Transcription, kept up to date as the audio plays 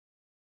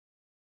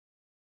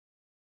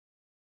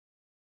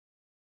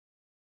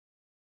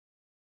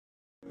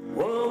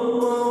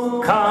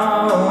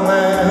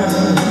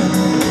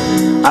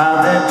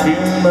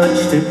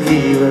much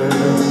tequila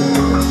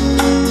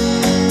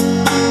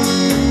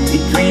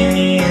between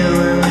you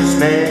and this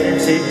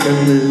Mexican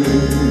moon.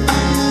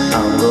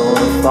 I'm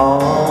gonna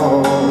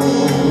fall.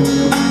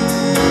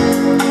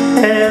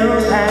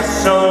 El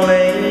Paso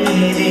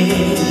lady,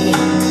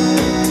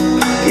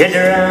 you're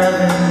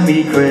driving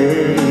me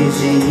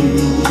crazy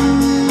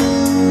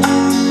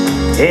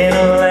in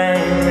a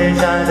language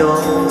I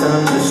don't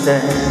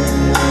understand.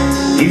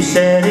 You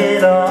said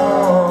it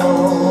all,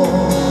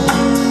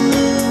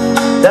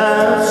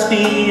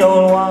 dusty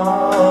old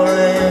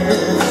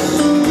Juarez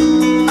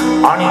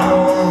on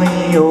your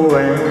Rio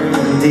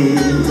Grande.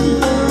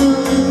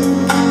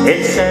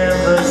 It's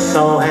ever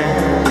so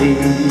handy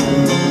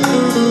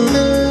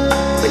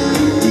when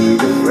you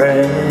need a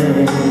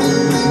friend.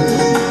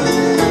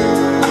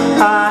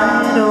 I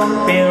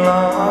don't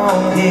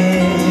belong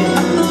here,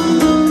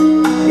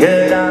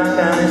 your dark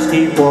eyes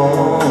keep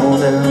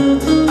warning.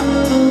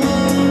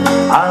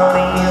 I'll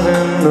leave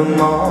in the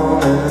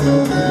morning,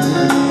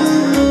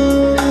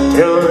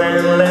 till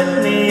then let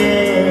me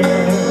in.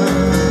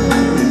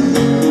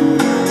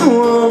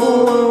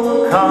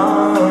 Whoa,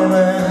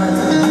 Carmen,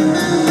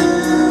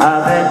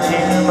 I've had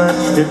too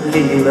much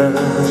tequila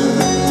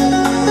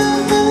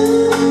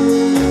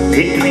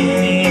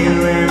between you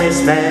and this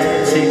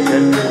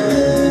Mexican.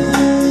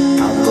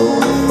 I'm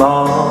gonna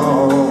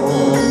fall.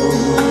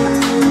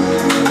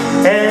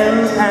 El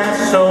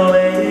Paso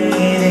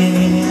lady,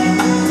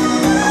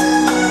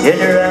 you're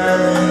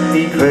driving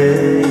me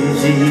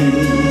crazy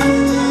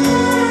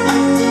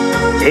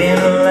in a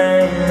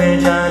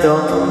language I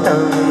don't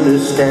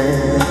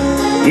understand.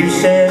 You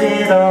said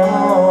it all.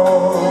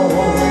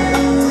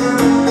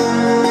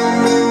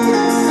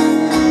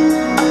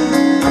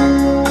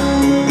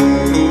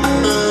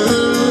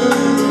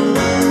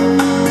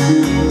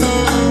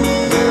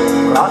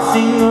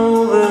 Crossing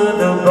over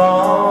the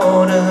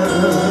border,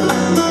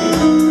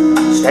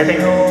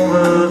 stepping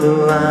over the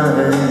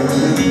line,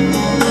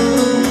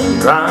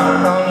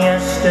 drowned on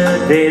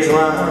yesterday's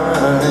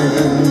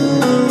wine,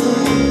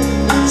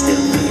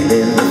 still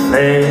feeling the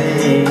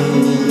flame.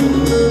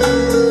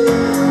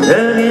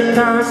 The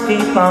guitars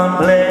keep on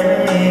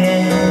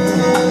playing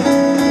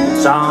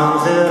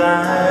songs that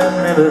I've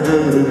never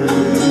heard,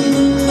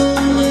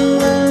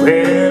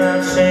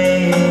 without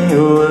saying a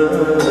word.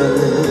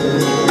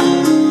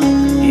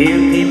 You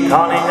keep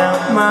calling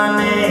out my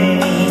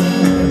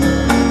name.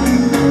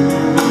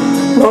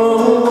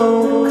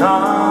 Oh,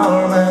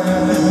 Carmen,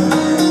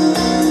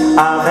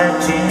 I've had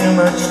too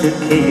much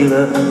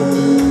tequila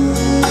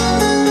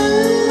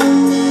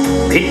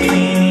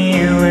between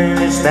you and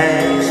this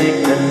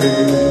Mexican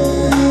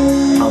dude.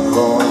 I'm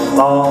gonna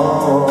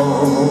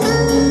fall.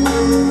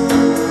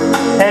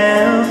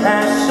 El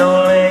Paso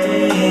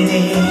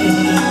lady,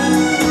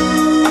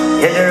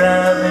 you're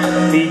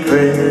driving me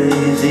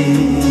crazy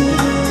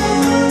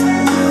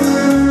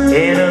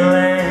in a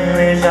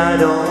language I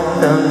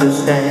don't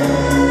understand.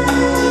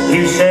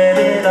 You said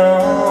it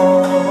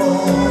all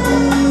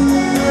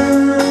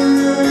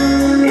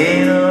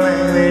in a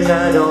language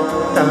I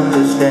don't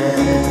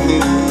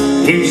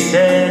understand. You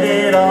said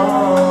it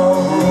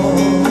all.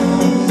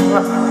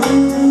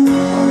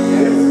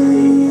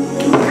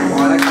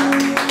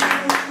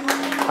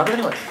 How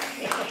very much.